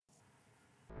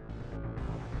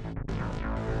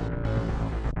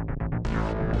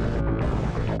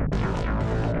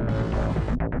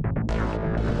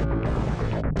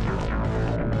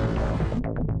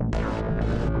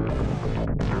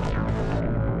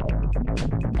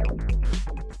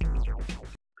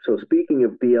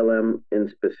speaking of BLM in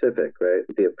specific, right?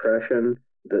 The oppression,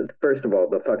 first of all,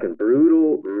 the fucking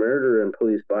brutal murder and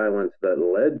police violence that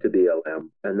led to BLM,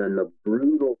 and then the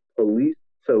brutal police.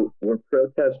 So we're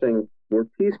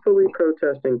peacefully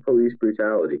protesting police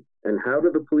brutality. And how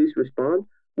do the police respond?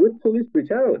 With police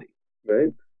brutality,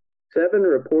 right? 7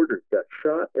 reporters got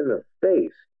shot in the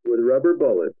face with rubber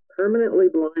bullets, permanently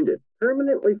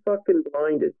fucking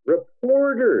blinded.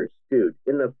 Reporters, dude,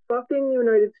 in the fucking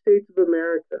United States of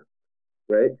America,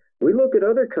 right? We look at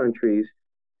other countries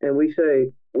and we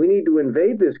say, we need to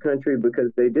invade this country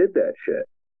because they did that shit.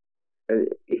 And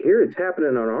here it's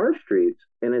happening on our streets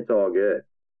and it's all good.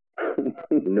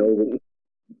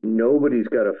 Nobody's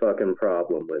got a fucking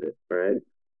problem with it, right?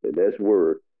 And that's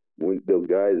where when those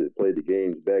guys that played the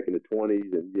games back in the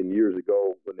 20s and years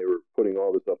ago when they were putting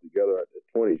all this stuff together,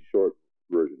 the 20s short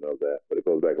version of that, but it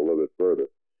goes back a little bit further.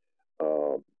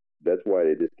 That's why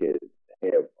they just can't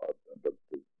have the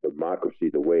democracy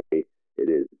the way it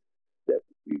is that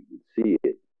we would see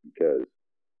it, because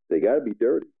they got to be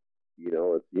dirty. You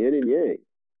know, it's yin and yang.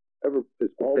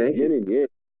 It's all yin and yang.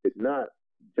 It's not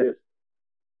just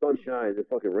sunshine and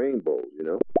fucking rainbows, you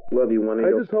know? Love you,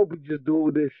 I just hope we just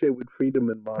do this shit with freedom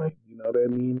in mind, you know what I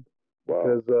mean? Wow.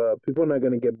 Because people are not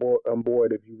going to get on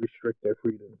board if you restrict their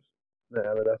freedoms.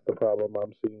 Now, that's the problem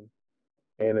I'm seeing.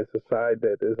 And it's a side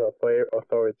that is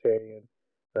authoritarian.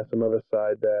 That's another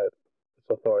side that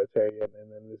is authoritarian.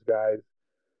 And then this guy's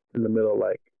in the middle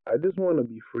like, I just want to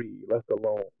be free, left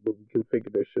alone, but we can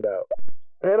figure this shit out.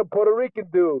 And a Puerto Rican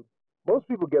dude. Most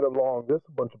people get along. There's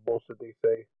a bunch of bullshit they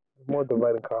say. It's more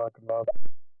divide and conquer now.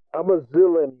 I'm a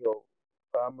zillennial.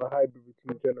 I'm a hybrid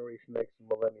between Generation X and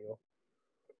Millennial.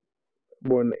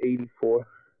 Born in '84.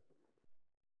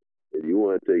 And you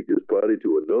want to take this party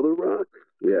to another rock?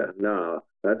 Yeah, no,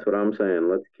 that's what I'm saying.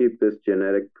 Let's keep this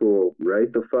genetic pool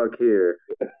right the fuck here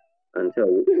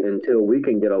until we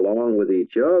can get along with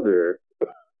each other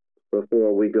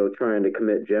before we go trying to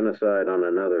commit genocide on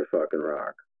another fucking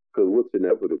rock. Because what's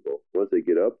inevitable, once they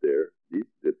get up there,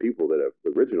 the people that have,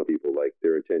 the original people, like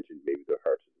their intention, maybe their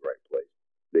heart's in the right place.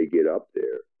 They get up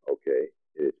there, okay,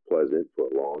 and it's pleasant for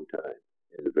a long time.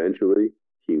 And eventually,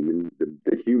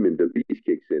 the beast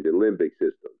kicks in, the limbic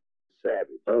system.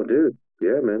 Savage. Oh, dude.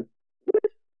 Yeah, man.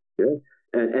 What? Yeah.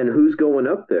 And who's going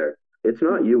up there? It's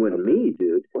not you and me,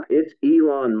 dude. What? It's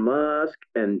Elon Musk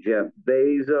and Jeff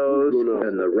Bezos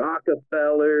and the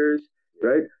Rockefellers,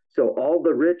 right? So all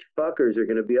the rich fuckers are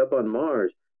going to be up on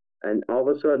Mars, and all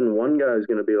of a sudden one guy's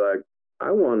going to be like,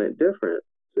 I want it different.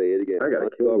 Say it again. I got to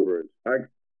kill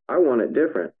I want it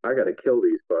different. I got to kill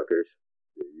these fuckers.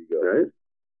 There you go. Right?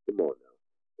 Come on now.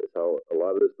 That's how a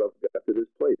lot of this stuff got to this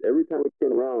place. Every time we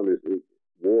turn around, there's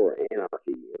war,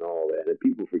 anarchy, and all that, and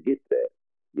people forget that,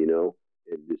 you know,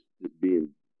 and just being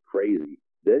crazy.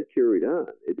 That carried on.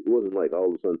 It wasn't like all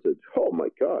of a sudden said, "Oh my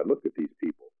God, look at these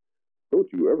people." Don't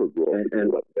you ever grow up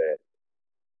like that?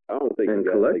 I don't think you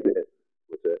got like that.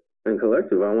 What's that? And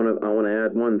collective, I want to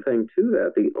add one thing to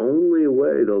that. The only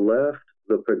way the left,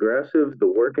 the progressives, the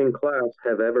working class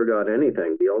have ever got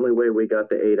anything, the only way we got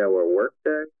the 8-hour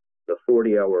workday, the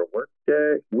 40-hour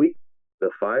workday week, the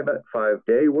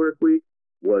 5-day work week,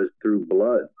 was through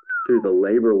blood, through the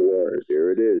labor wars.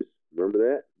 There it is. Remember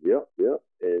that? Yep.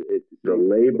 And the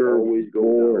labor always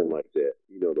go down like that.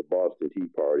 You know, the Boston Tea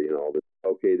Party and all this.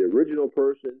 Okay, the original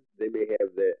person, they may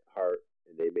have that heart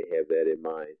and they may have that in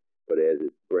mind, but as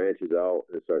it branches out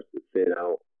and starts to thin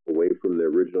out away from the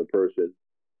original person,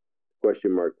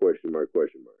 question mark.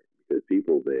 Because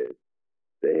people, man,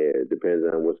 it depends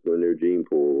on what's going in their gene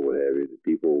pool or what have you. The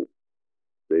people,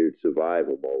 they're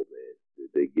survival mode, man.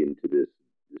 They get into this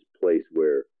place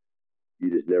where you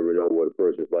just never know what a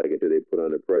person's like until they put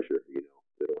under pressure. You know,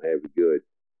 they don't have it good,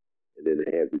 and then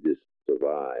they have to just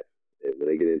survive. And when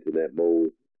they get into that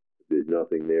mode, if there's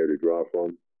nothing there to draw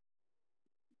from,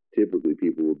 typically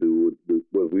people will do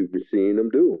what we've been seeing them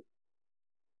do.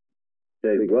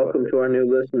 Hey, welcome to our new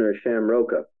listener,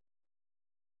 Shamroka.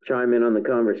 Chime in on the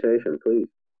conversation, please.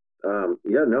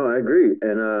 Yeah, no, I agree,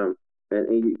 and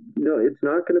you know, it's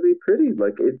not going to be pretty.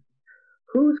 Like,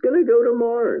 who's going to go to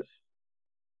Mars?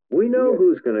 We know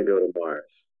who's going to go to Mars,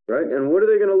 right? And what are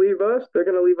they going to leave us? They're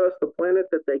going to leave us the planet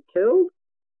that they killed?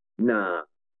 Nah,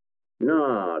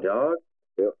 dog.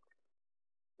 Yep.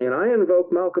 And I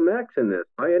invoke Malcolm X in this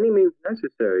by any means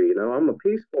necessary. You know, I'm a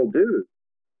peaceful dude.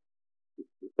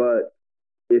 But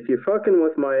if you're fucking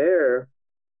with my air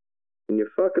and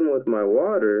you're fucking with my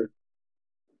water,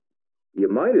 you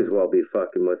might as well be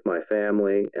fucking with my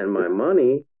family and my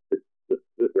money,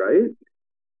 right?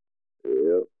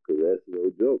 Yeah, because that's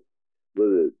no joke.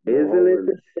 Isn't it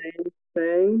the same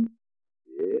thing?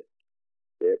 Yeah.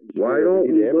 Why Why don't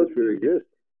the we look? atmosphere exists.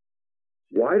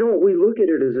 Why don't we look at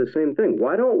it as the same thing?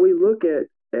 Why don't we look at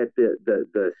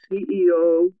the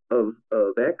CEO of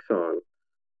Exxon?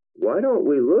 Why don't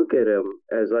we look at him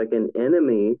as like an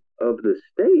enemy of the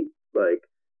state? Like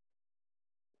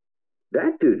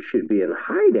that dude should be in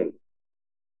hiding,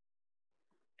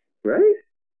 right?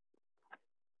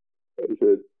 I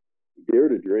said, dare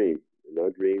to dream, and our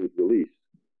dreams release.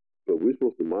 But we're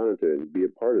supposed to monitor and be a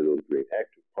part of those dreams,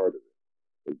 active part of it.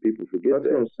 And people forget That's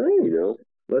that. what I'm saying. You know,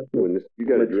 you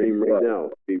got a dream right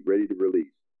now, be ready to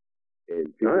release.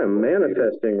 And I am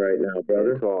manifesting right now,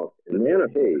 brother. And talk and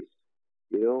say, hey,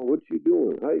 you know, what you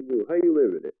doing? How you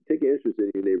living it? Take an interest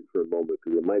in your neighbor for a moment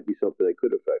because it might be something that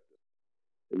could affect them.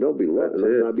 And don't be lost.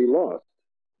 Let's not be lost.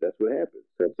 That's what happens.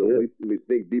 So we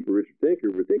think deeper, richer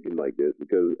thinker. We're thinking like this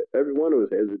because every one of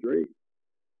us has a dream.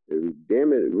 And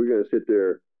damn it, we're gonna sit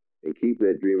there and keep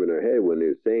that dream in our head when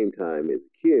at the same time as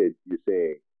a kid you're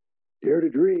saying, dare to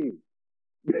dream.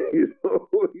 You know,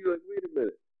 you're like, wait a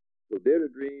minute. So dare to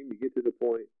dream, you get to the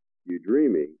point, you're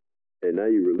dreaming, and now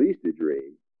you release the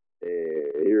dream,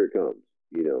 and here it comes,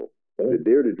 you know. The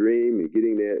dare to dream and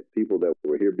getting that people that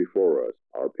were here before us,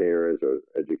 our parents, our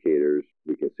educators,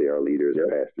 we can say our leaders,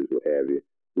 pastors, what have you.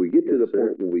 We get to the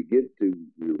point when we get to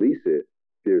release it,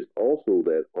 there's also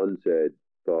that unsaid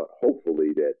thought,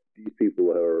 hopefully, that these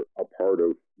people are a part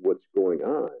of what's going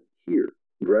on here.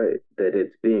 Right. That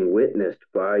it's being witnessed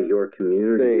by your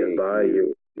community and by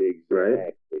you. Exactly.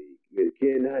 Right? It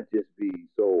cannot just be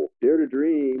so dare to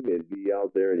dream and be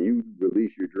out there and you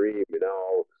release your dream and now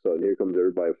all of a sudden here comes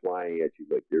everybody flying at you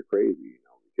like you're crazy, you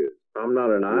know, because I'm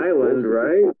not an island,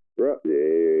 right? Exactly,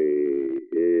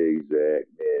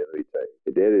 man. Let me tell you.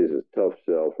 That is a tough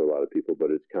sell for a lot of people,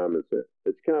 but it's common sense.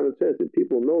 It's common sense, and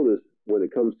people know this when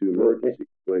it comes to emergency.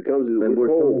 When it comes to and we're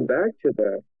coming back to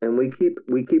that, and we keep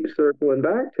circling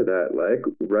back to that, like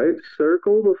right,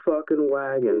 circle the fucking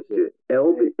wagons, dude.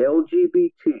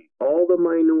 LGBT, all the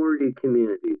minority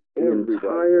communities,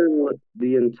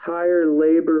 the entire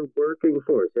labor working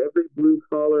force, every blue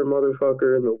collar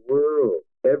motherfucker in the world.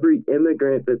 Every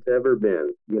immigrant that's ever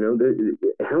been, you know,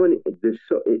 how many?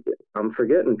 I'm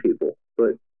forgetting people,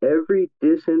 but every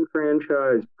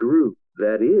disenfranchised group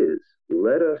that is,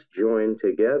 let us join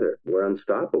together. We're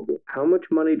unstoppable. How much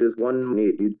money does one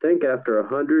need? You'd think after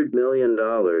 $100 million,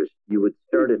 you would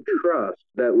start a trust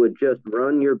that would just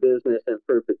run your business in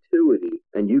perpetuity,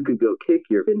 and you could go kick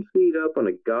your feet up on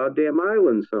a goddamn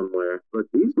island somewhere. But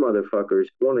these motherfuckers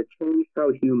want to change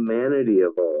how humanity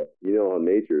evolves. You know, on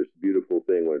nature's beautiful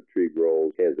thing when a tree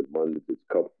grows, has abundance, its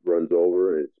cup runs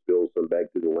over and it spills some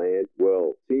back to the land.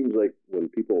 Well, it seems like when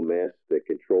people amass that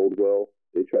controlled well,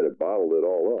 they try to bottle it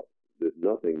all up. There's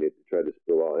nothing that they try to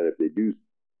spill out. And if they do,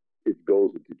 it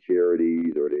goes into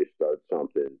charities or they start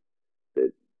something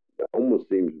that almost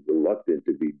seems reluctant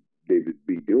to be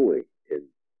doing. And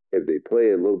if they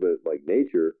play a little bit like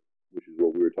nature, which is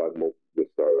what we were talking about to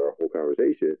start our whole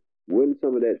conversation, wouldn't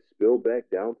some of that spill back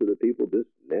down to the people just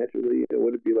naturally? And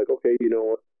would it be like, okay, you know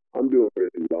what? I'm doing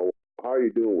really well. How are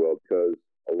you doing well? Because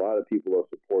a lot of people are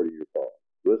supporting your cause.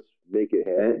 Let's make it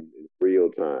happen in real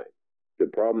time. The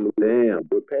problem with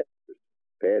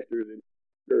pastors and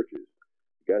churches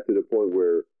got to the point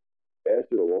where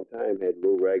pastors a long time had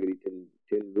little raggedy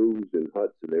tin roofs and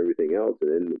huts and everything else, and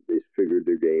then they figured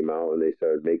their game out and they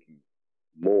started making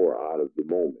more out of the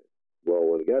moment. Well,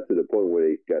 when it got to the point where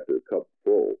they got their cup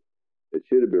full, it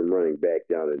should have been running back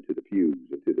down into the pews,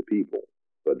 into the people.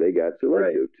 But they got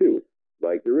selective too,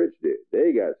 like the rich did.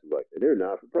 They got selective. They're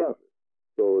not for profit.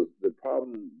 So the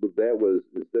problem with that was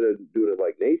instead of doing it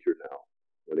like nature now,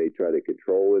 when they try to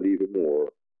control it even more,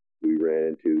 we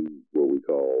ran into what we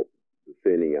call the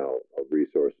thinning out of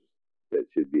resources that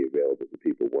should be available to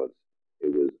people once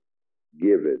it was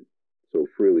given so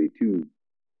freely to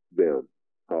them,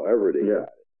 however they got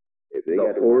it. If they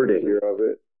got the hoarding share of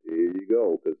it, here you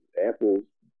go. Because apples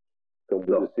come with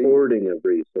the hoarding of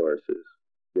resources.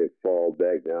 They fall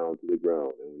back down to the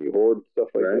ground, and when you hoard stuff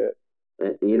like that,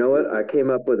 and you know what? I came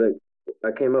up with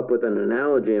an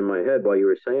analogy in my head while you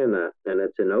were saying that, and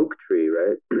it's an oak tree,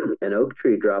 right? An oak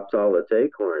tree drops all its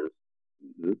acorns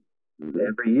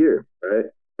every year,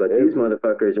 right? But these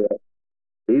motherfuckers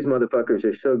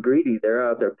are so greedy. They're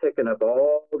out there picking up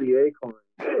all the acorns,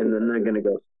 and then they're gonna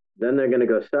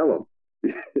go sell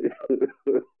them.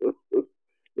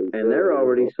 And they're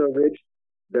already so rich.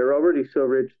 They're already so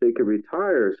rich they could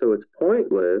retire. So it's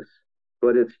pointless.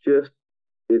 But it's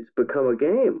become a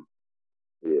game.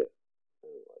 Yeah.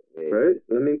 Right?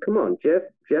 I mean, come on, Jeff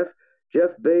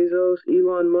Bezos,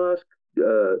 Elon Musk,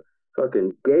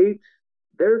 fucking Gates.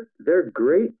 Their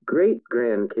great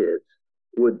grandkids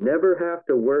would never have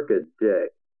to work a day.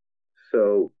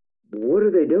 So what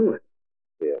are they doing?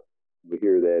 Yeah, we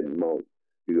hear that most.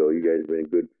 You guys have been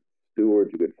good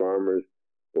stewards, good farmers.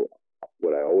 Well,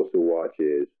 what I also watch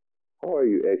is how are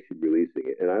you actually releasing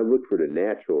it? And I look for the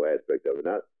natural aspect of it.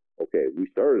 Not okay. We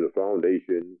started a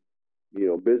foundation.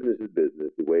 Business is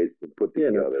business. The way it's been put Yeah,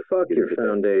 no, together. fuck your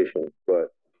foundation.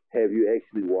 But have you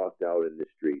actually walked out in the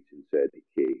streets and said,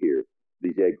 "Okay, here,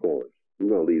 these acorns. We're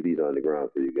going to leave these on the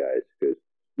ground for you guys because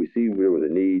we see there was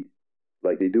a need,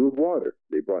 like they do with water.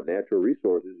 They brought natural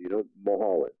resources.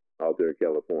 Mulholland out there in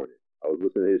California. I was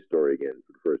listening to his story again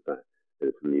for the first time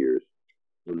in some years.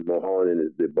 When Mulholland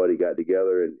and the buddy got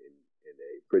together and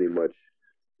they pretty much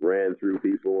ran through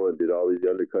people and did all these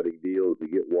undercutting deals to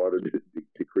get water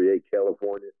to create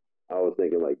California. I was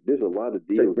thinking, like, there's a lot of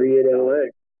deals. To create LA.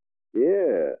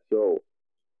 Yeah. So,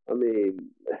 I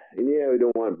mean, and yeah, we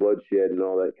don't want bloodshed and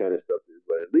all that kind of stuff,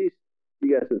 but at least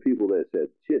you got some people that said,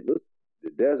 shit, look,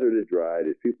 the desert is dry.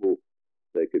 There's people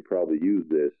that could probably use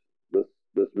this.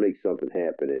 Let's make something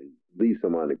happen and leave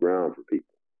some on the ground for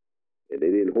people. And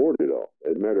they didn't hoard it all.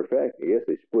 As a matter of fact, I guess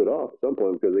they split off at some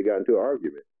point because they got into an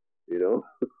argument. They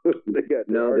got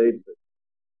no, they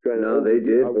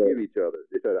did outgive each other.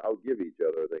 They tried to outgive each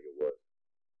other. I think it was.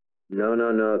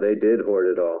 No, they did hoard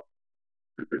it all.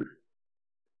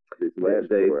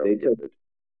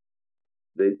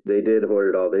 They did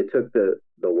hoard it all. They took the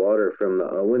water from the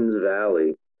Owens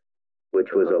Valley,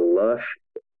 which was a lush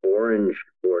orange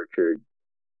orchard,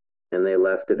 and they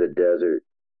left it a desert.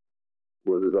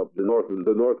 Was it up the north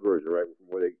version, right? From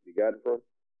where they got it from?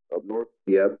 Up north?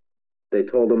 Yep. They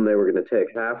told them they were going to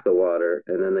take half the water,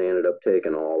 and then they ended up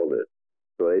taking all of it.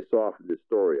 So they softened the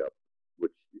story up,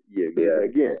 which,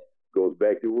 again, goes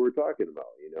back to what we're talking about,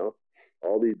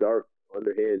 all these dark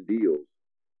underhand deals.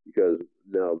 Because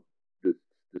now this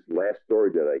last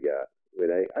story that I got,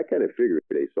 I kind of figured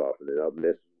they softened it up, and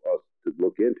that's us to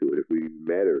look into it if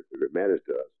it matters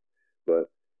to us. But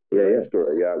the last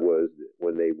story I got was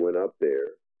when they went up there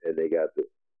and they got the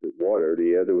water.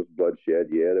 Yeah, there was bloodshed.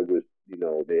 Yeah, there was,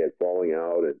 they had falling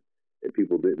out and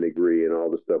people didn't agree and all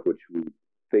the stuff which we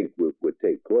think would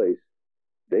take place.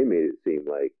 They made it seem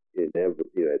like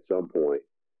at some point,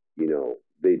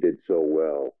 they did so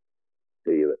well.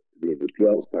 The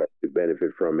people started to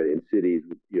benefit from it in cities.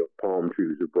 Palm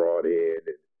trees are brought in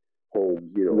and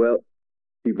homes.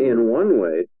 In one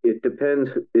way, it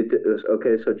depends.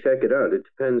 Okay, so check it out. It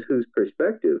depends whose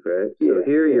perspective, right? So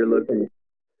here you're looking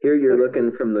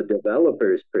from the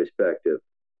developer's perspective,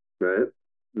 right?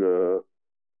 So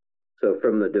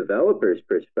from the developer's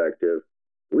perspective,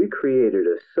 we created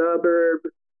a suburb.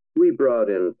 We brought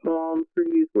in palm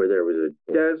trees where there was a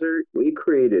desert. We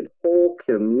created whole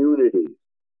communities.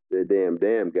 That damn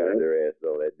dam got their ass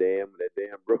though. That dam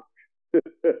broke.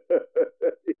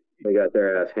 They got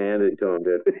their ass handed to them,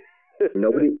 dude.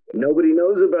 Nobody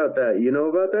knows about that. You know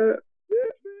about that?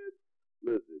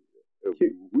 Listen,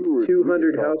 we were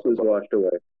 200 houses washed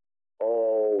away.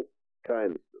 All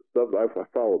kinds of stuff. I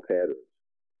follow patterns.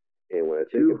 And when I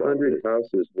think 200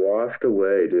 houses washed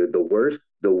away, dude. The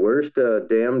worst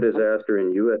dam disaster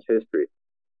in U.S. history.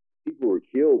 People were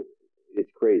killed.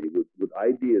 It's crazy with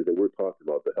ideas that we're talking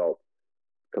about to help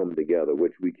come together,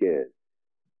 which we can.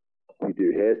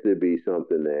 There has to be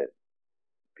something that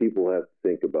people have to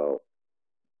think about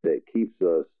that keeps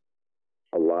us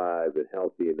alive and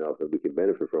healthy enough that we can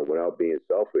benefit from without being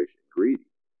selfish and greedy.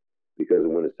 Because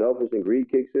when the selfish and greed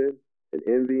kicks in, and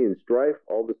envy and strife,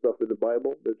 all the stuff in the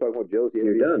Bible, they're talking about jealousy,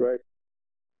 envy, and strife.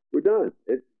 We're done.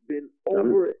 It's been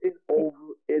over and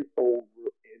over and over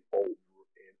and over and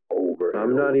over.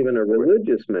 I'm not even a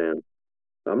religious man.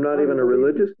 I'm not even a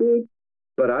religious dude.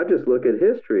 But I just look at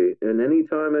history, and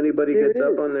anytime anybody gets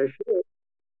up on their shit,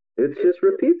 it just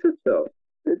repeats itself.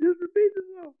 It just repeats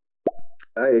itself.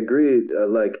 I agree.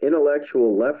 Like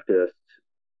intellectual leftists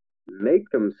make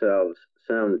themselves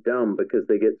sound dumb because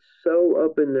they get so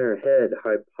up in their head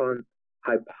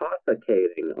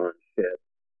hypothecating on shit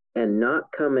and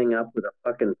not coming up with a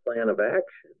fucking plan of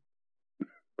action.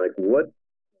 Like what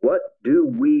do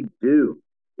we do?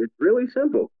 It's really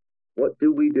simple. What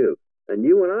do we do? And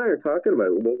you and I are talking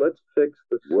about, well, let's fix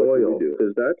the soil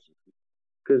because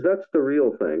that's the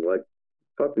real thing. Like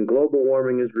fucking global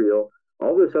warming is real.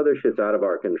 All this other shit's out of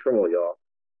our control, y'all.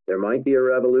 There might be a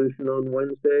revolution on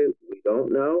Wednesday. We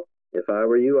don't know. If I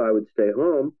were you, I would stay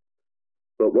home.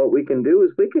 But what we can do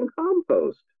is we can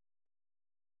compost.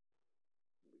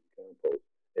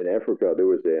 In Africa, there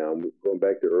was going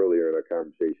back to earlier in our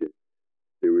conversation,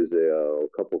 there was a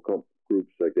couple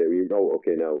groups like that.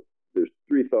 Now there's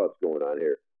three thoughts going on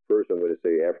here. First, I'm going to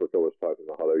say Africa was talking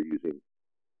about how they're using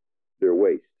their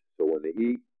waste. So when they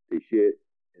eat, they shit,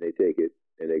 and they take it,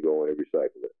 and they go and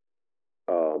recycle it.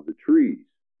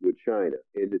 China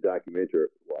in the documentary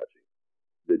I was watching.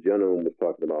 The gentleman was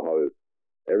talking about how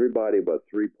everybody but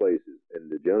three places,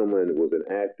 and the gentleman was an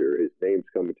actor. His name's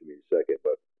coming to me in a second,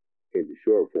 but in the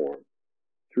short form,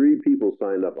 three people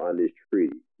signed up on this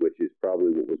treaty, which is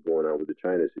probably what was going on with the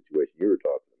China situation you were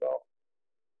talking about.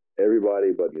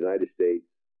 Everybody but the United States,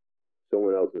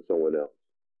 someone else, and someone else.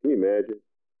 Can you imagine?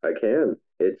 I can.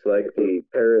 It's like the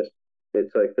Paris.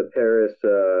 It's like the Paris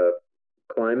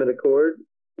Climate Accord.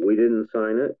 We didn't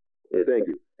sign it. Thank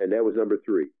you. And that was number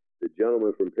three. The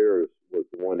gentleman from Paris was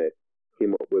the one that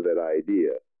came up with that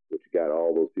idea, which got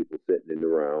all those people sitting in the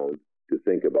round to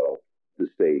think about the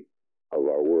state of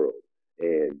our world.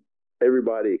 And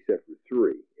everybody except for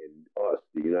three, and us,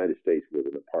 the United States,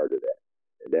 wasn't a part of that.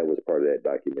 And that was part of that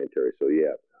documentary. So,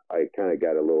 yeah, I kind of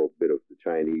got a little bit of the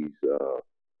Chinese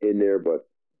in there, but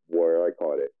where I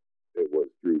caught it, it was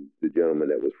through the gentleman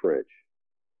that was French.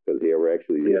 Because they were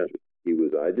actually, he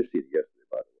was, I just seen it yesterday,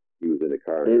 by the way. He was in the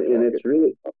car.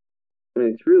 And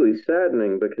it's really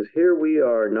saddening because here we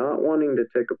are not wanting to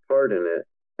take a part in it.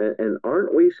 And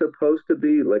aren't we supposed to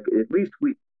be, like, at least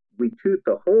we toot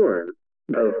the horn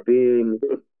of being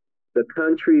the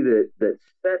country that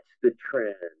sets the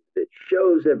trend, that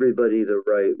shows everybody the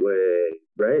right way,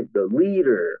 right? The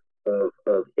leader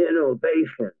of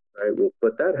innovation, right? Well,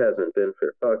 but that hasn't been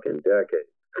for fucking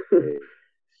decades.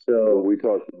 So what we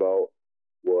talked about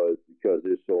was because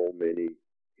there's so many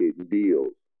hidden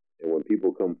deals. And when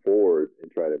people come forward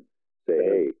and try to say,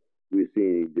 hey, we're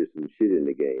seeing there's some shit in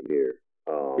the game here.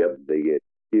 They get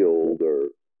killed or,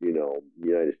 you know, the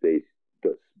United States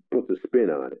puts a spin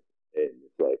on it. And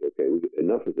it's like, okay,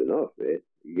 enough is enough, man.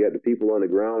 You got the people on the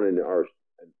ground and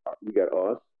we got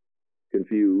us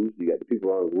confused. You got the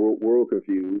people on the world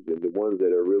confused, and the ones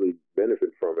that are really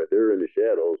benefit from it, they're in the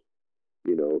shadows,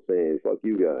 you know, saying, fuck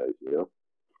you guys, you know.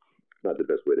 Not the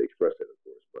best way to express it, of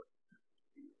course, but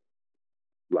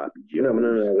sloppy Joes.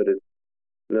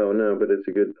 But it's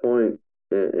a good point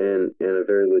and a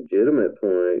very legitimate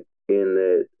point in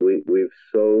that we've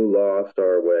so lost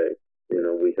our way. You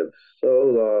know, we have so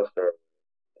lost our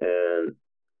way. And,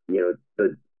 you know,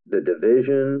 the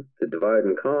division, the divide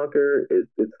and conquer,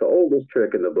 it's the oldest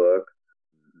trick in the book.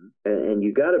 And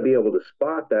you got to be able to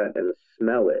spot that and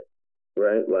smell it,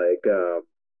 right?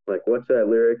 Like what's that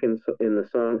lyric in the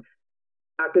song?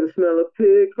 I can smell a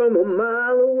pig from a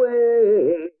mile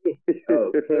away.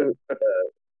 Oh,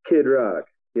 Kid Rock.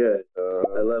 Yeah,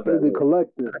 I love that. The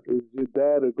Collective. Is your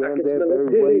dad or granddad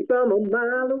very white? From a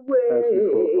mile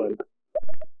away.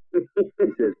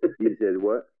 He said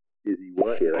what? Is he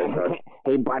what? Shit,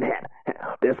 hey, butthead.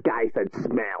 This guy said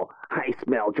smell. I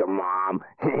smelled your mom.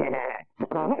 Hey,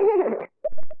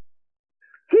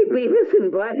 Beavis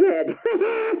and Butthead.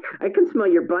 I can smell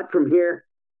your butt from here.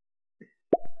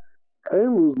 I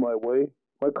didn't lose my way.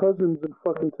 My cousin's in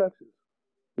fucking Texas.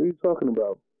 What are you talking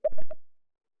about?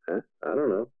 Huh? I don't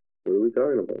know. What are we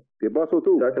talking about? The Buffalo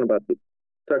too. Talking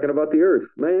about the earth,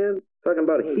 man. Talking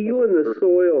about healing the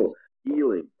soil.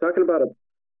 Healing. Talking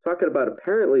about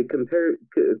apparently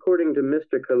according to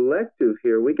Mr. Collective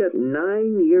here, we got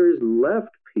 9 years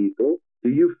left, people. Do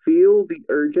you feel the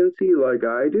urgency like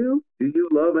I do? Do you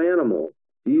love animals?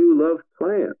 Do you love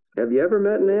plants? Have you ever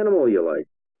met an animal you like?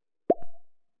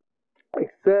 I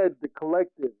said the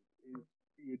Collective.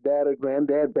 Is your dad or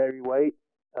granddad Barry White?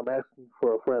 I'm asking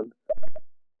for a friend.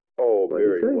 Oh,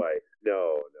 Barry White.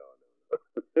 No.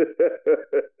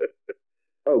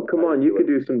 Oh, come on. You could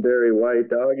do some Barry White,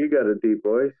 dog. You got a deep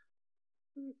voice.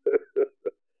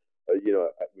 You know,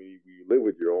 when you live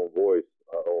with your own voice,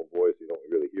 our own voice, you don't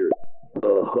really hear it.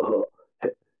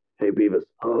 Hey, Beavis.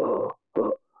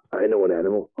 I know an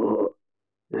animal.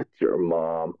 It's your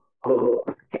mom.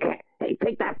 Hey,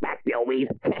 take that back, Billweed.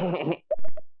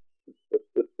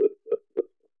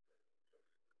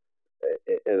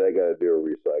 And I got to do a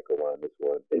recycle on this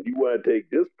one. And you want to take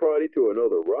this party to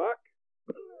another rock?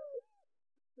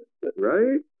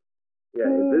 Right? Yeah,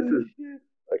 this is...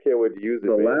 I can't wait to use it,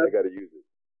 man. I got to use it.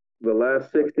 The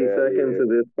last 60 seconds of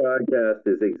this podcast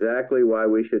is exactly why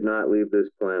we should not leave this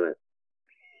planet.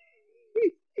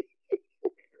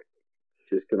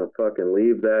 Just gonna fucking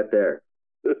leave that there.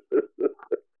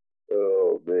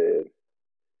 Oh, man.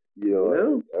 You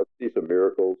know, I see some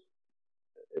miracles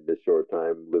in this short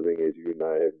time living as you and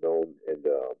I have known, and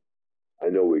I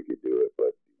know we could do it,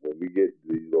 but when we get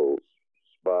these little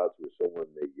spots where someone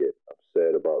may get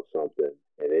upset about something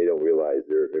and they don't realize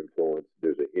their influence,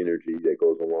 there's an energy that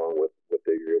goes along with what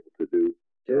they're able to do.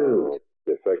 To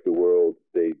affect the world,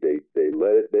 they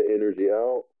let the energy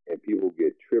out, and people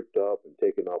get tripped up and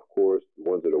taken off course, the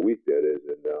ones that are weak, that is,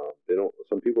 and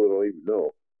some people don't even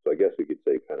know. So I guess we could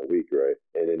say kind of weak, right?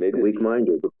 And then they just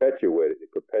weak-minded. perpetuate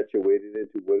perpetuated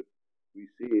into what we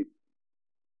see.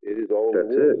 It is all over the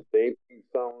That's world. it. The same thing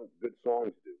good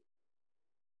songs do.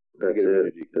 That's Negative it.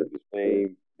 energy do the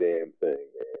same damn thing,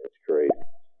 man. It's crazy.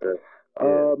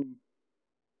 Yeah.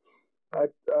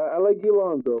 I like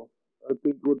Elon though. I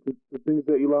think with the things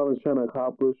that Elon is trying to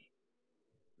accomplish,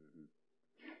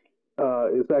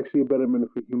 it's actually a betterment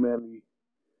for humanity.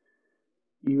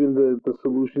 Even the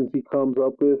solutions he comes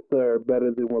up with are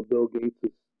better than what Bill Gates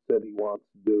has said he wants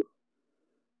to do.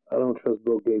 I don't trust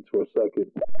Bill Gates for a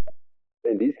second.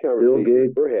 And these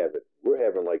conversations we're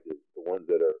having like the ones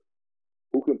that are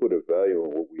who can put a value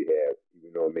on what we have,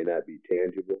 even though it may not be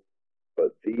tangible.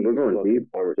 But these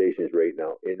conversations right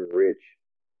now enrich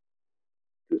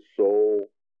the soul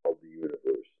of the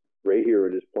universe right here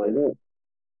on this planet.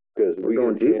 Because we're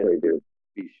going deep right there.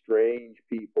 These strange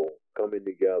people coming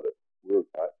together.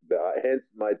 Hence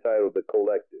my title, The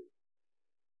Collective.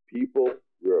 People,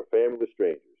 we're a family of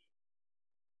strangers.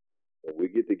 When we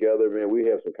get together, man, we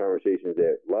have some conversations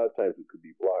that a lot of times we could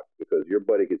be blocked because your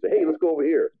buddy could say, hey, let's go over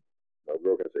here. My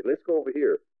girl can say, let's go over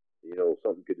here. You know,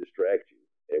 something could distract you.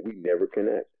 And we never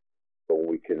connect. But when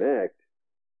we connect,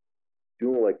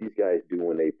 doing like these guys do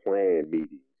when they plan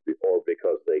meetings or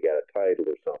because they got a title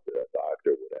or something, a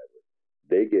doctor, whatever,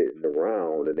 they get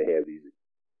around and they have these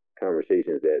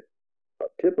conversations that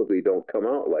typically don't come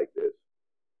out like this.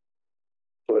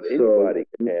 But anybody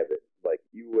can have it, like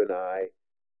you and I,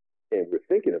 and we're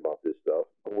thinking about this stuff,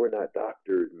 but we're not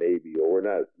doctors maybe, or we're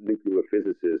not nuclear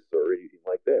physicists or anything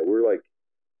like that. We're like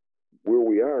where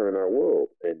we are in our world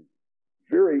and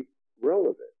very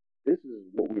relevant. This is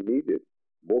what we needed.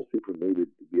 Most people needed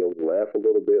to be able to laugh a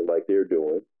little bit like they're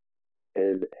doing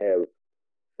and have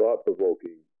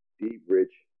thought-provoking, deep,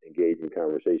 rich, engaging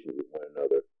conversations with one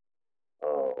another,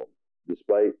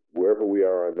 despite wherever we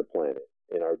are on the planet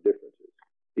and our differences.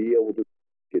 Be able to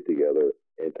get together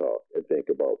and talk and think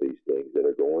about these things that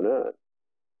are going on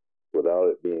without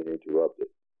it being interrupted.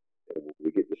 And when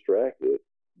we get distracted,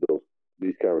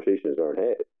 these conversations aren't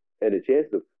had. And the chance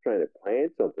of trying to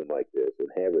plan something like this and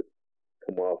have it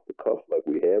come off the cuff like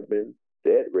we have been,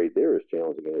 that right there is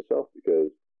challenging in itself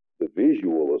because the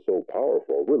visual is so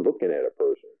powerful. We're looking at a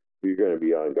person. We're going to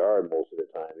be on guard most of the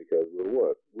time because we're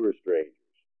what? We're strangers.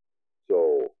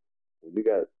 So when we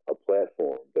got a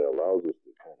platform that allows us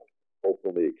to kind of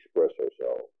openly express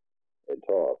ourselves and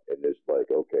talk, and it's like,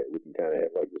 okay, we can kind of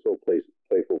have like this whole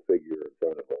playful figure in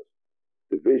front of us.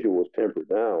 The visual is tempered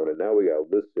down, and now we got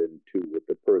to listen to what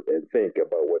the person and think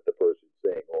about what the person's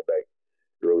saying. Going back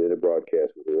early in the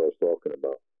broadcast, what we were talking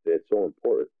about. That's so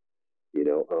important, you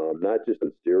know, not just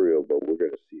in stereo, but we're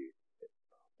going to see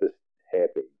this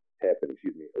happen,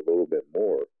 a little bit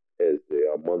more as the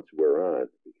months wear on,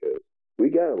 because we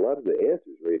got a lot of the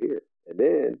answers right here. And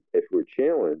then if we're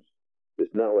challenged,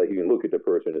 it's not like you can look at the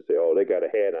person and say, oh, they got a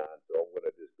hat on, so I'm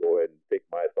going to just go ahead and think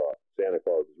my thought. Santa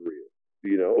Claus is real,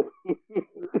 you know?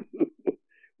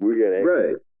 We're going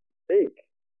to think.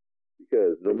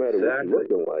 Because no matter what you're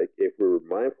looking like, if we're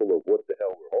mindful of what the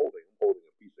hell we're holding, I'm holding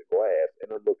a piece of glass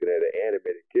and I'm looking at an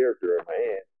animated character in my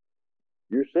hand,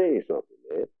 you're saying something,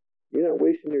 man. You're not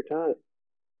wasting your time.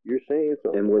 You're saying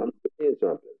something. I'm saying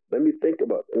something. Let me think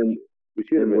about that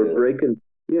shit. We're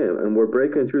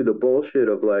breaking through the bullshit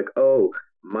of like, oh,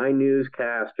 my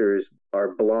newscasters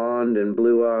are blonde and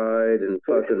blue-eyed and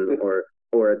fucking,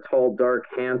 or a tall, dark,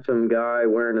 handsome guy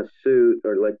wearing a suit,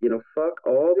 or like, you know, fuck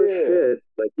all the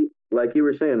shit. Like you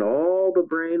were saying, all the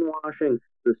brainwashing,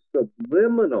 the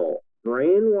subliminal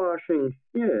brainwashing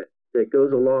shit that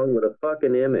goes along with a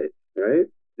fucking image, right?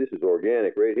 This is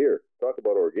organic right here. Talk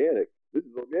about organic. This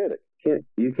is organic.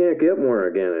 You can't get more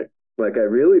organic. Like, I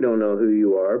really don't know who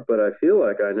you are, but I feel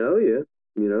like I know you,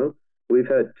 you know? We've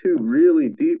had two really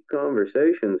deep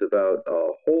conversations about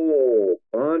a whole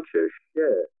bunch of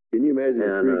shit. Can you imagine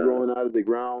a tree growing out of the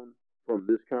ground from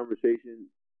this conversation?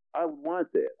 I would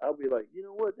want that. I'll be like, you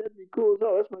know what? That'd be cool as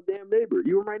hell. That's my damn neighbor.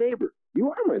 You are my neighbor. You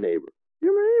are my neighbor.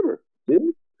 You're my neighbor.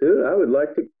 Dude, I would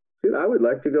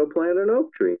like to go plant an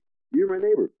oak tree. You're my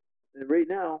neighbor. And right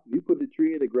now, you put the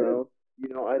tree in the ground, you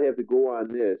know, I'd have to go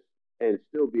on this and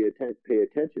still pay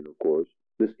attention, of course,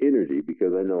 this energy,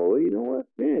 because I know, you know what,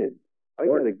 man, I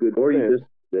got a good sense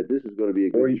that this is going to be a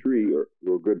good tree or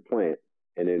a good plant,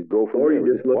 and then go from there. Or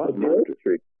you just look at the oak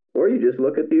tree. Or you just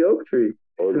look at the oak tree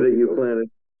that you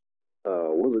planted.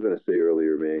 What was I going to say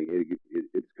earlier, man?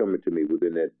 It's coming to me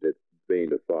within that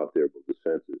vein of thought there about the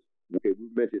senses. Okay, we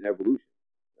mentioned evolution,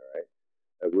 all right?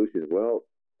 Evolution, well,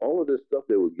 all of this stuff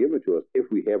that was given to us, if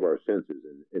we have our senses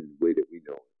in the way that we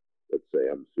know it. Let's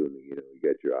say, I'm assuming, you know, you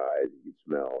got your eyes, you can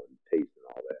smell and taste and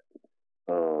all that.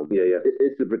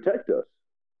 It's to protect us.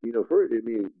 You know, first, I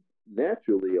mean,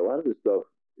 naturally, a lot of this stuff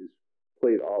is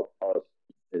played off us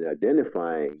in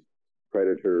identifying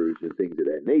predators and things of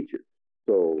that nature.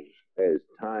 So as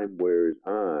time wears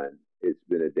on, it's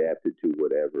been adapted to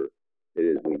whatever it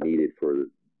is we needed for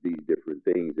these different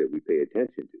things that we pay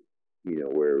attention to.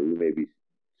 Where we may be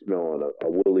smelling a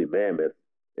woolly mammoth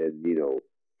and,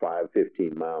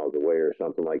 15 miles away or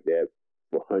something like that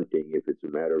for hunting. If it's a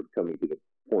matter of coming to the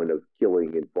point of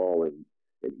killing and falling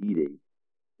and eating,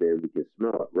 then we can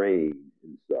smell it, rain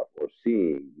and stuff, or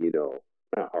seeing,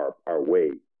 our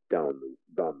way down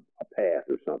a path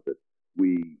or something.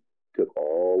 We took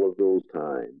all of those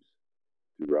times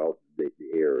throughout the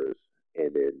eras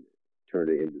and then turned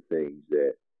it into things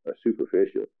that are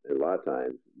superficial and a lot of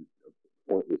times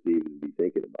pointless to even be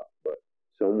thinking about. But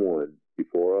someone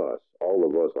before us, all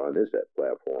of us on this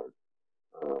platform,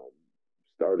 um,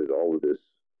 started all of this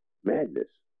madness,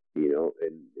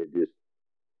 and it just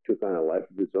took on a life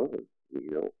of its own.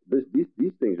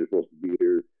 These things are supposed to be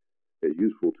here as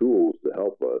useful tools to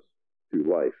help us through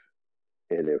life.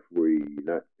 And if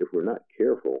we're not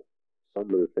careful,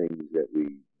 some of the things that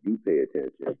we do pay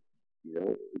attention,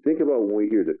 think about when we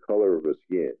hear the color of a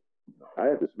skin. I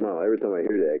have to smile every time I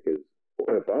hear that because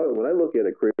when I look at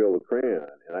a Crayola crayon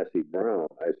and I see brown,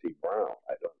 I see brown.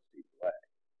 I don't see black.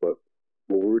 But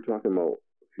what we were talking about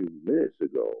a few minutes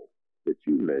ago that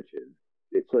you mentioned,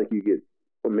 it's like you get,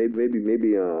 or maybe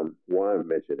Juan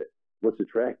mentioned it. What's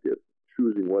attractive?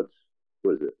 Choosing what's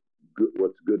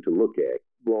good to look at.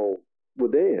 Well,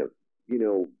 damn.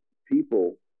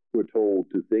 People were told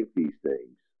to think these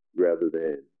things rather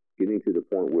than getting to the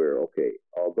point where, okay,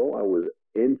 although I was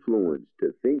influenced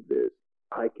to think this,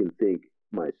 I can think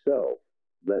myself.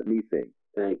 Let me think.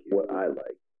 Thank you. What I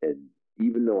like. And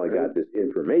even though I got this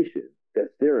information,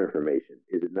 that's their information.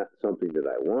 Is it not something that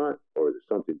I want, or is it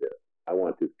something that I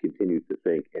want to continue to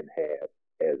think and have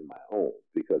as my own?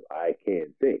 Because I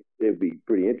can think. It'd be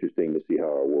pretty interesting to see how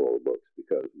our world looks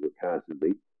because we're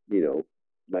constantly,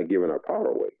 not giving our power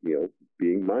away,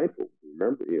 being mindful.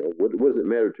 Remember, what does it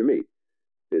matter to me?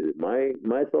 Is it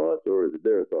my thoughts or is it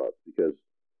their thoughts? Because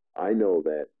I know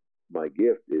that my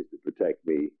gift is to protect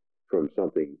me from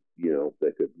something,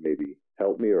 that could maybe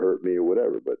help me or hurt me or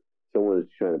whatever. But someone is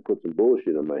trying to put some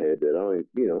bullshit in my head that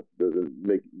doesn't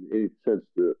make any sense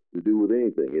to do with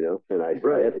anything, And I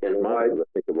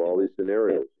think of all these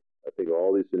scenarios. I think of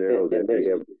all these scenarios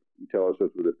that we tell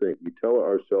ourselves what to think. We tell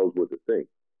ourselves what to think.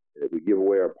 And if we give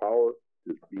away our power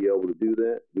to be able to do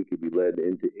that, we could be led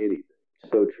into anything.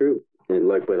 So true. And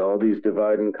like with all these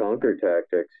divide and conquer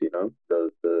tactics,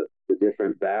 the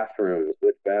different bathrooms,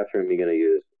 which bathroom are you going to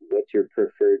use? What's your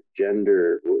preferred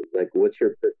gender? Like, what's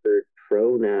your preferred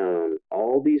pronoun?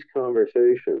 All these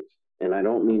conversations. And I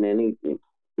don't mean anything,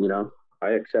 I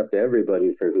accept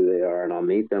everybody for who they are and I'll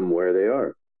meet them where they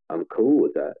are. I'm cool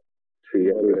with that. Treat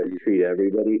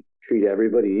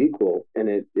everybody equal, and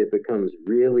it becomes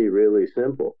really, really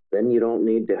simple. Then you don't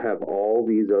need to have all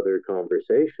these other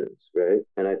conversations, right?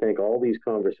 And I think all these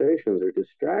conversations are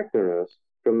distracting us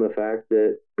from the fact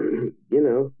that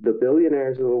the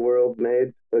billionaires of the world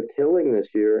made a killing this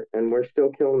year and we're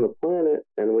still killing the planet,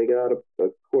 and we got,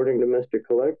 according to Mr.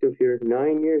 Collective here,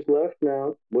 9 years left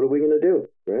now. What are we going to do,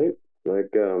 right?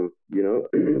 Like, I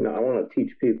want to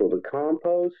teach people to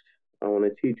compost. I want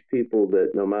to teach people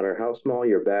that no matter how small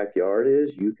your backyard is,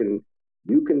 you can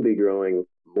be growing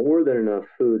more than enough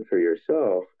food for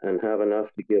yourself and have enough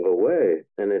to give away.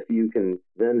 And if you can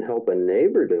then help a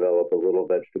neighbor develop a little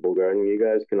vegetable garden, you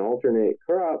guys can alternate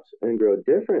crops and grow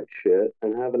different shit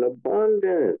and have an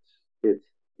abundance. It's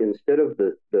instead of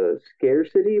the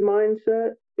scarcity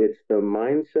mindset, it's the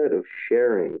mindset of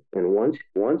sharing. And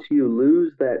once you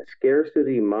lose that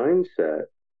scarcity mindset,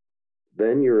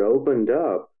 then you're opened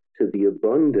up to the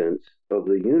abundance of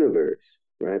the universe,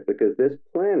 right? Because this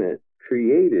planet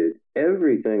created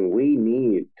everything we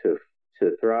need to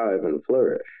thrive and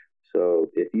flourish. So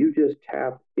if you just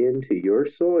tap into your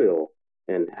soil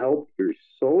and help your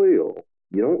soil,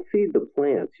 you don't feed the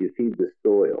plants, you feed the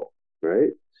soil,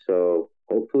 right? So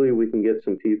hopefully we can get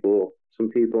some people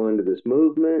into this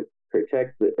movement,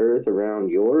 protect the earth around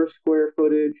your square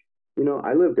footage.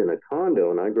 I lived in a condo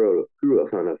and I grew a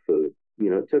ton of food.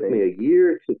 It took me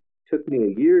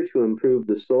a year to improve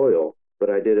the soil, but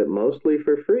I did it mostly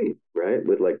for free, right?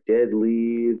 With like dead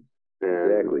leaves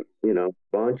and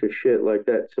bunch of shit like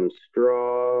that, some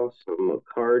straw, some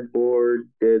cardboard,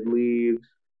 dead leaves,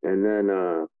 and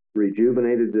then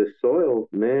rejuvenated this soil,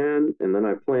 man. And then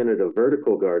I planted a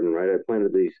vertical garden, right? I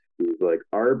planted these like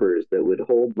arbors that would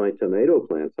hold my tomato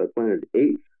plants. I planted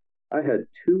 8. I had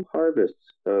 2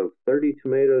 harvests of 30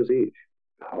 tomatoes each.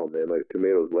 Oh man, my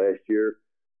tomatoes last year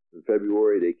in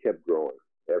February, they kept growing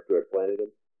after I planted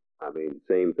them. I mean,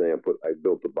 same thing. I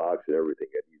built the box and everything.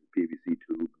 I used a PVC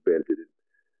tube, bent it,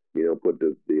 put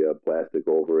the plastic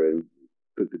over it, and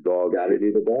took the dog Got to shit,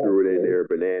 do the best. threw it in there,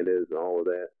 bananas and all of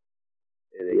that.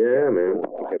 And Yeah, man.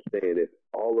 I kept saying, if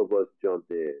all of us jumped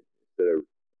in instead of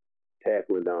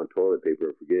tackling down toilet paper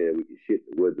and forgetting we can shit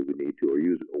in the woods if we need to, or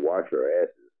use it to wash our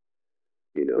asses,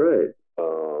 Right.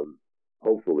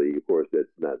 Hopefully, of course, that's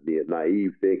not the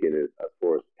naive thinking as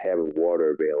far as having water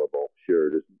available.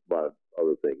 Sure, there's a lot of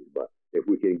other things, but if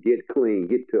we can get clean,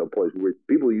 get to a place where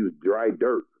people use dry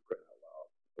dirt,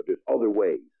 but there's other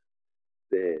ways,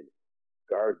 then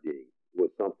gardening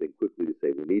was something quickly to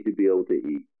say we need to be able to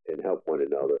eat and help one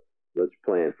another. Let's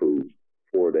plan food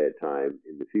for that time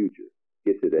in the future.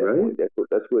 Get to that point.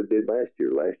 That's what it did last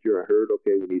year. Last year I heard,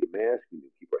 okay, we need a mask, we need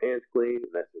to keep our hands clean,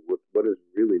 and I said, what is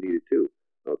really needed too?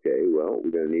 Okay, well, we're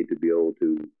going to need to be able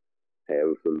to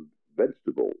have some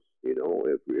vegetables.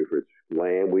 If it's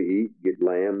lamb we eat, get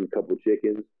lamb, a couple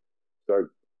chickens,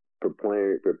 start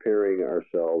preparing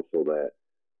ourselves so that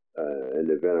in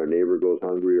the event our neighbor goes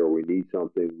hungry or we need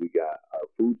something, we got our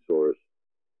food source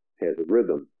has a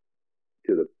rhythm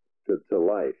to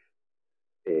life,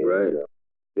 and Right.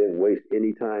 didn't waste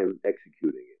any time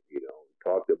executing it.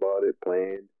 Talked about it,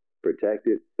 planned,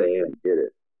 protected, Bam. did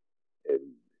it, and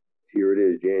here it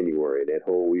is, January. That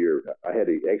whole year, I had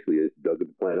to actually just dug the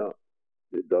plant up,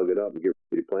 and get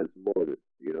ready to plant some more of it.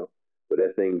 But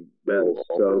that thing, That's all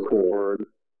so the cool. corn,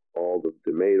 all the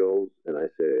tomatoes, and I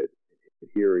said,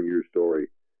 hearing your story,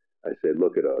 I said,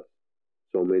 look at us.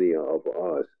 So many of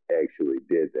us actually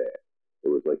did that. It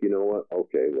was like, you know what?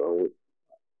 Okay, well,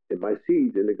 and my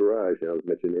seeds in the garage, I was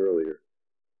mentioning earlier,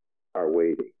 are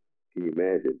waiting. Can you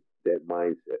imagine that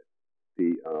mindset?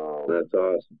 That's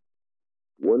awesome.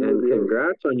 One And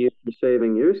congrats on you for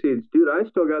saving your seeds. Dude, I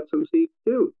still got some seeds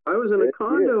too. I was in a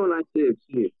condo and I saved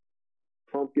seeds.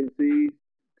 Pumpkin seeds,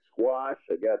 squash.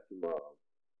 I got some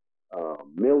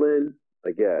melon.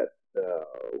 I got,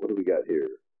 what do we got here?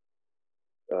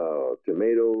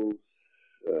 Tomatoes.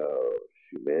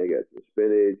 Shoot, man, I got some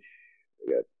spinach.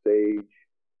 I got sage.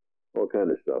 All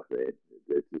kind of stuff, man.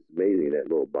 It's just amazing, that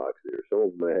little box there. Some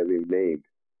of them I haven't even named.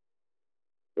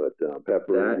 But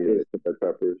peppers,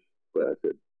 peppers. But I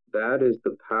said, that is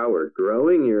the power.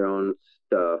 Growing your own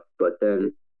stuff, but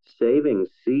then saving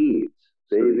seeds.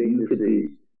 Saving the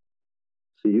seeds.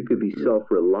 So you could be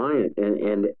self-reliant,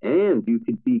 and you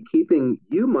could be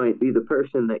you might be the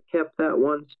person that kept that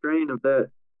one strain of that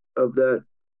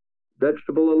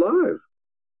vegetable alive.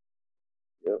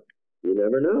 Yep. You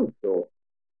never know. So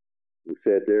we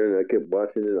sat there and I kept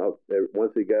watching it.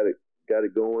 Once it got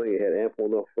it going, it had ample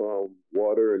enough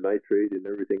water and nitrate and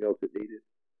everything else it needed.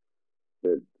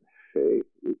 And hey,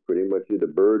 we pretty much did. The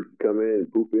birds come in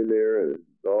and poop in there, and the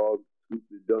dogs poop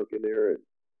and dunk in there, and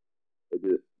I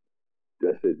said,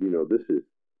 this is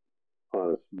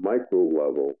on a micro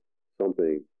level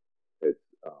something that's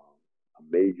a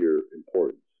major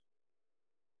importance.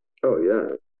 Oh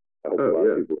yeah. I hope a lot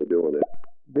of people are doing it.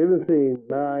 They've been saying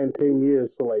 9-10 years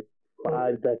for like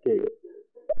 5 decades.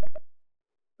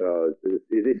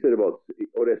 They said about,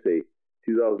 they say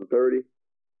 2030.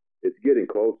 It's getting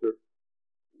closer.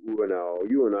 Now,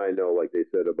 you and I know, like they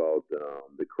said about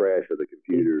the crash of the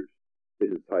computers.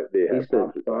 This is they have. He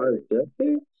said 5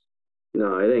 decades?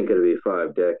 No, it ain't gonna be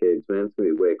 5 decades, man. It's gonna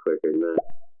be way quicker than that.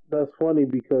 That's funny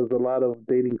because a lot of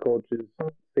dating coaches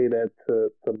say that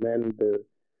to men to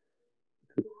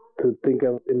think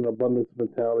of an abundance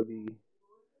mentality.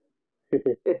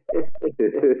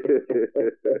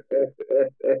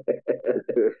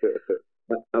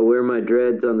 I wear my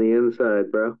dreads on the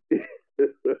inside, bro.